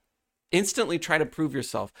just like instantly try to prove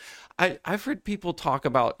yourself. I've heard people talk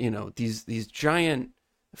about, these giant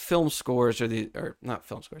film scores or not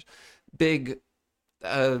film scores, big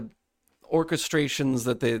orchestrations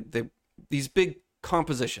that they these big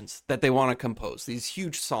compositions that they want to compose, these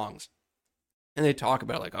huge songs. And they talk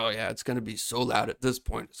about like, oh yeah, it's going to be so loud at this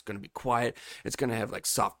point. It's going to be quiet. It's going to have like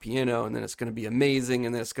soft piano, and then it's going to be amazing,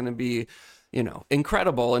 and then it's going to be,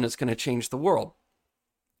 incredible, and it's going to change the world.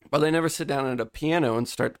 But they never sit down at a piano and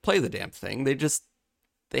start to play the damn thing.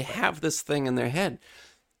 They have this thing in their head.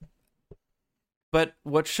 But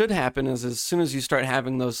what should happen is, as soon as you start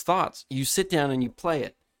having those thoughts, you sit down and you play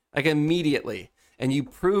it, like immediately, and you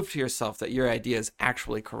prove to yourself that your idea is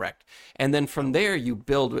actually correct. And then from there, you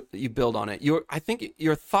build on it. I think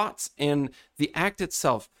your thoughts and the act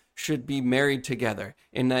itself should be married together,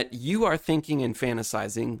 in that you are thinking and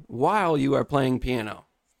fantasizing while you are playing piano.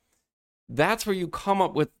 That's where you come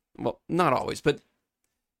up with, well, not always, but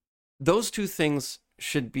those two things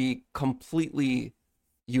should be completely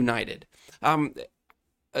united.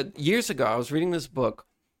 years ago, I was reading this book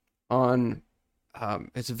on,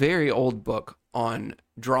 it's a very old book on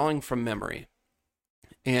drawing from memory,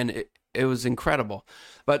 and it was incredible.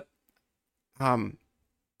 But um,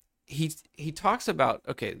 he talks about,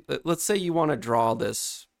 okay, let's say you want to draw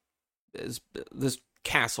this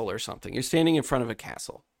castle or something. You're standing in front of a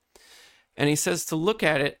castle, and he says to look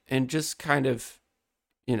at it and just kind of,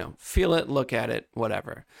 feel it, look at it,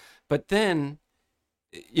 whatever. But then,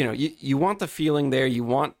 you want the feeling there. You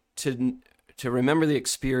want to remember the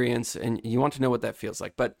experience, and you want to know what that feels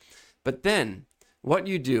like. But then what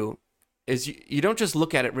you do is you don't just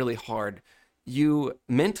look at it really hard. You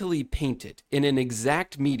mentally paint it in an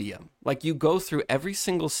exact medium. Like, you go through every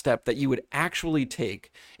single step that you would actually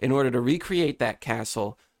take in order to recreate that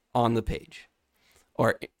castle on the page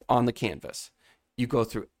or on the canvas. You go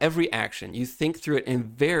through every action. You think through it in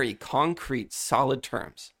very concrete, solid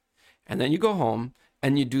terms. And then you go home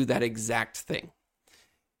and you do that exact thing.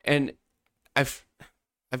 And I've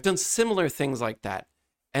done similar things like that.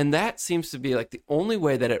 And that seems to be like the only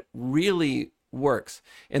way that it really works,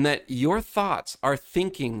 in that your thoughts are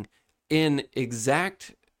thinking in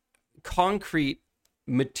exact, concrete,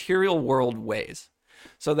 material world ways.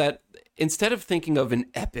 So that instead of thinking of an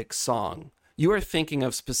epic song, you are thinking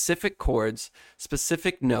of specific chords,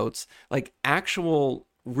 specific notes, like actual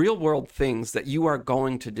real world things that you are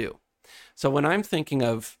going to do. So when I'm thinking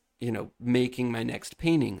of, making my next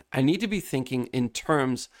painting, I need to be thinking in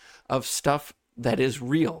terms of stuff that is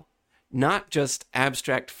real, not just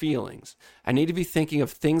abstract feelings. I need to be thinking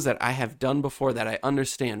of things that I have done before, that I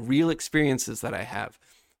understand, real experiences that I have,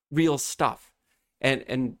 real stuff,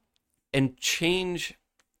 and change.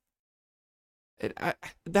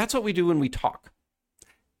 That's what we do when we talk.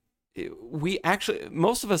 We actually,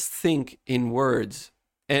 most of us think in words,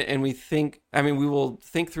 and we will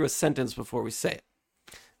think through a sentence before we say it.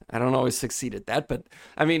 I don't always succeed at that, but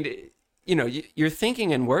I mean, you're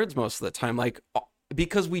thinking in words most of the time, like,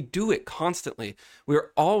 because we do it constantly.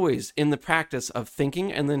 We're always in the practice of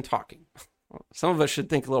thinking and then talking. Some of us should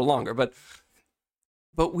think a little longer, but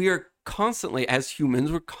we are constantly, as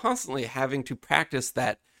humans, we're constantly having to practice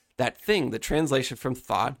that thing, the translation from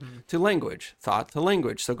thought to language, thought to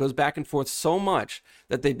language. So it goes back and forth so much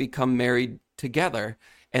that they become married together,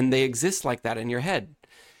 and they exist like that in your head.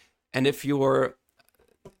 And if you're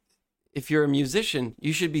a musician,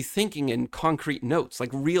 you should be thinking in concrete notes,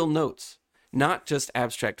 like real notes, not just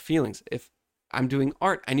abstract feelings. If I'm doing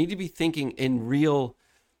art, I need to be thinking in real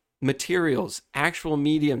materials, actual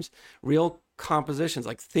mediums, real compositions,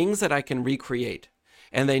 like things that I can recreate.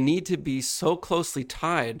 And they need to be so closely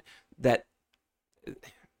tied that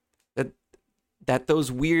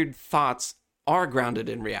those weird thoughts are grounded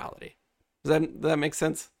in reality. Does that make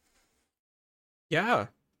sense? Yeah.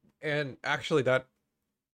 And actually, that,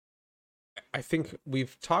 I think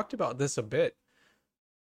we've talked about this a bit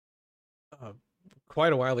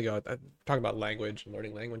quite a while ago. I talked about language and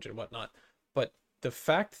learning language and whatnot. But the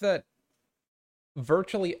fact that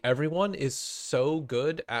virtually everyone is so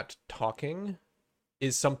good at talking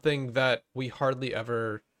is something that we hardly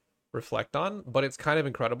ever reflect on, but it's kind of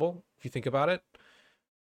incredible if you think about it,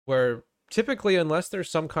 where typically, unless there's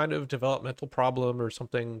some kind of developmental problem or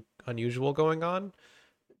something unusual going on,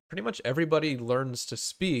 pretty much everybody learns to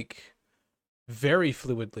speak very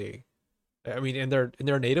fluidly. I mean, in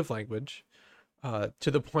their native language, to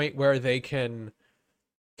the point where they can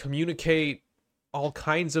communicate all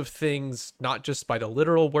kinds of things, not just by the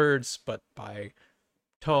literal words, but by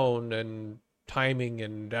tone and timing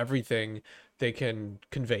and everything. They can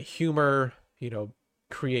convey humor,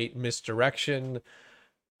 create misdirection,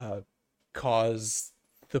 cause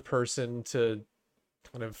the person to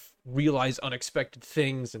kind of realize unexpected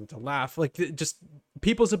things and to laugh. Like, just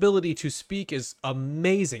people's ability to speak is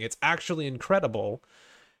amazing. It's actually incredible.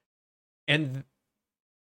 And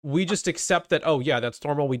we just accept that, oh yeah, that's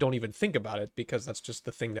normal. We don't even think about it because that's just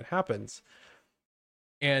the thing that happens.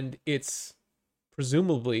 And it's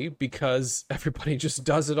presumably because everybody just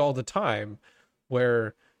does it all the time,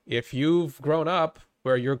 where if you've grown up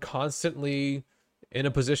where you're constantly in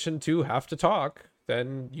a position to have to talk,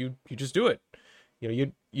 then you just do it.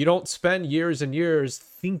 You don't spend years and years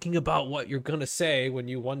thinking about what you're going to say when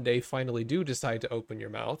you one day finally do decide to open your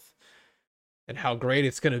mouth and how great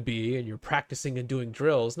it's going to be, and you're practicing and doing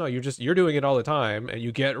drills. No, you're doing it all the time, and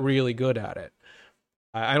you get really good at it.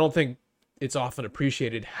 I don't think it's often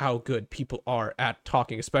appreciated how good people are at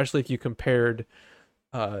talking, especially if you compared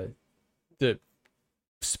the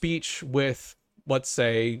speech with, let's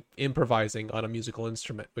say, improvising on a musical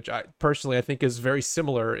instrument, which I think is very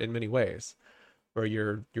similar in many ways, where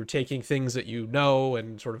you're taking things that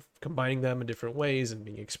and sort of combining them in different ways and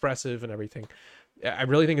being expressive and everything. I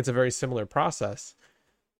really think it's a very similar process.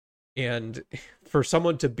 And for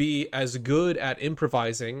someone to be as good at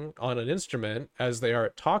improvising on an instrument as they are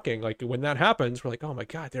at talking, like when that happens, we're like, oh my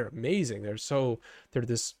God, they're amazing. They're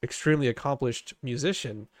this extremely accomplished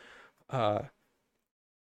musician. Uh,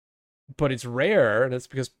 but it's rare, and it's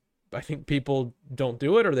because I think people don't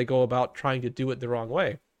do it or they go about trying to do it the wrong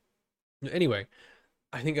way. Anyway,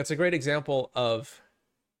 I think that's a great example of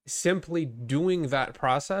simply doing that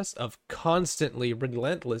process of constantly,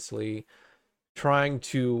 relentlessly trying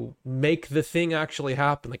to make the thing actually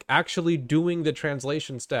happen, like actually doing the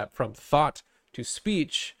translation step from thought to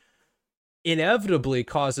speech, inevitably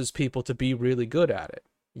causes people to be really good at it.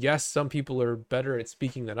 Yes, some people are better at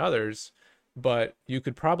speaking than others, but you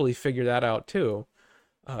could probably figure that out too.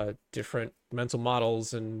 Different mental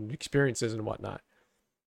models and experiences and whatnot.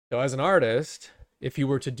 So as an artist, if you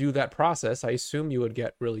were to do that process, I assume you would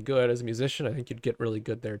get really good. As a musician, I think you'd get really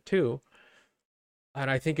good there too. And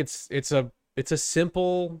I think it's a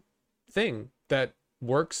simple thing that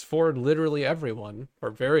works for literally everyone,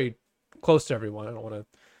 or very close to everyone. I don't want to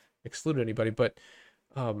exclude anybody, but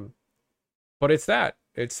it's that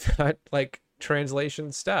like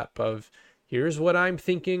translation step of here's what I'm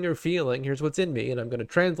thinking or feeling, here's what's in me, and I'm going to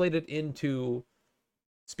translate it into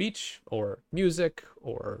speech or music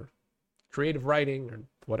or creative writing or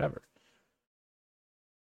whatever.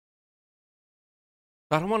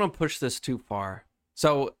 I don't want to push this too far.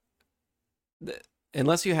 So,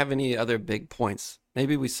 unless you have any other big points,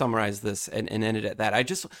 maybe we summarize this and end it at that.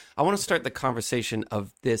 I want to start the conversation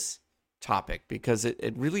of this topic because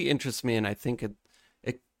it really interests me, and I think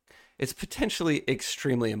it's potentially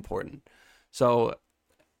extremely important. So,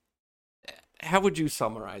 how would you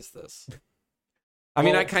summarize this? I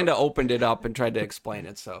mean, I kind of opened it up and tried to explain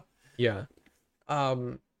it. So, yeah.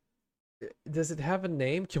 Does it have a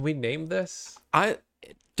name? Can we name this? I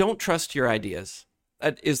don't trust your ideas.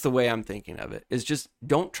 That is the way I'm thinking of it. Is just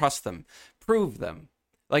don't trust them. Prove them.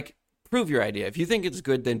 Like, prove your idea. If you think it's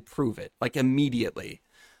good, then prove it. Like, immediately.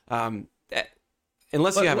 Unless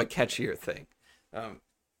you have a catchier thing.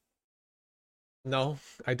 No,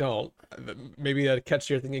 I don't. Maybe a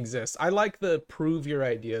catchier thing exists. I like the prove your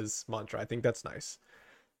ideas mantra. I think that's nice.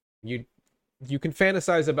 You can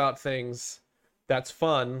fantasize about things. That's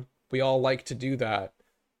fun. We all like to do that.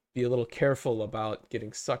 Be a little careful about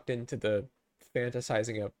getting sucked into the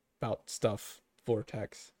fantasizing about stuff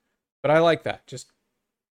vortex. But I like that. Just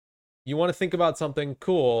you want to think about something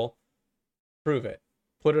cool, prove it.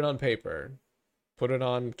 Put it on paper. Put it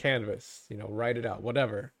on canvas, write it out,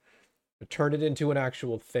 whatever. But turn it into an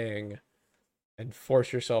actual thing and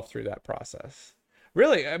force yourself through that process.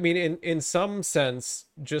 Really, I mean, in some sense,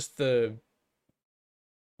 just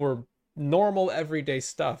for normal everyday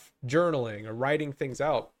stuff, journaling or writing things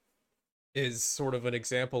out is sort of an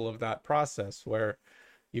example of that process where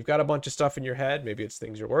you've got a bunch of stuff in your head. Maybe it's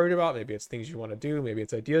things you're worried about. Maybe it's things you want to do. Maybe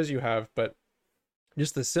it's ideas you have. But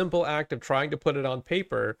just the simple act of trying to put it on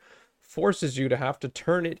paper forces you to have to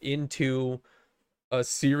turn it into a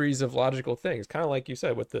series of logical things. Kind of like you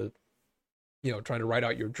said with the, trying to write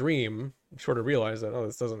out your dream, you sort of realize that, oh,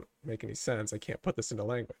 this doesn't make any sense. I can't put this into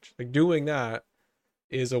language. Like doing that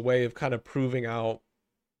is a way of kind of proving out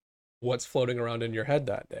what's floating around in your head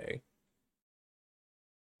that day.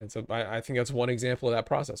 And so I think that's one example of that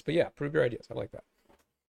process. But yeah, prove your ideas. I like that.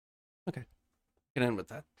 Okay. Can end with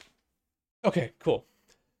that. Okay, cool.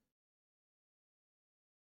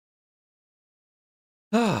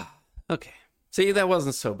 Okay. See, that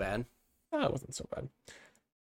wasn't so bad. Oh, it wasn't so bad.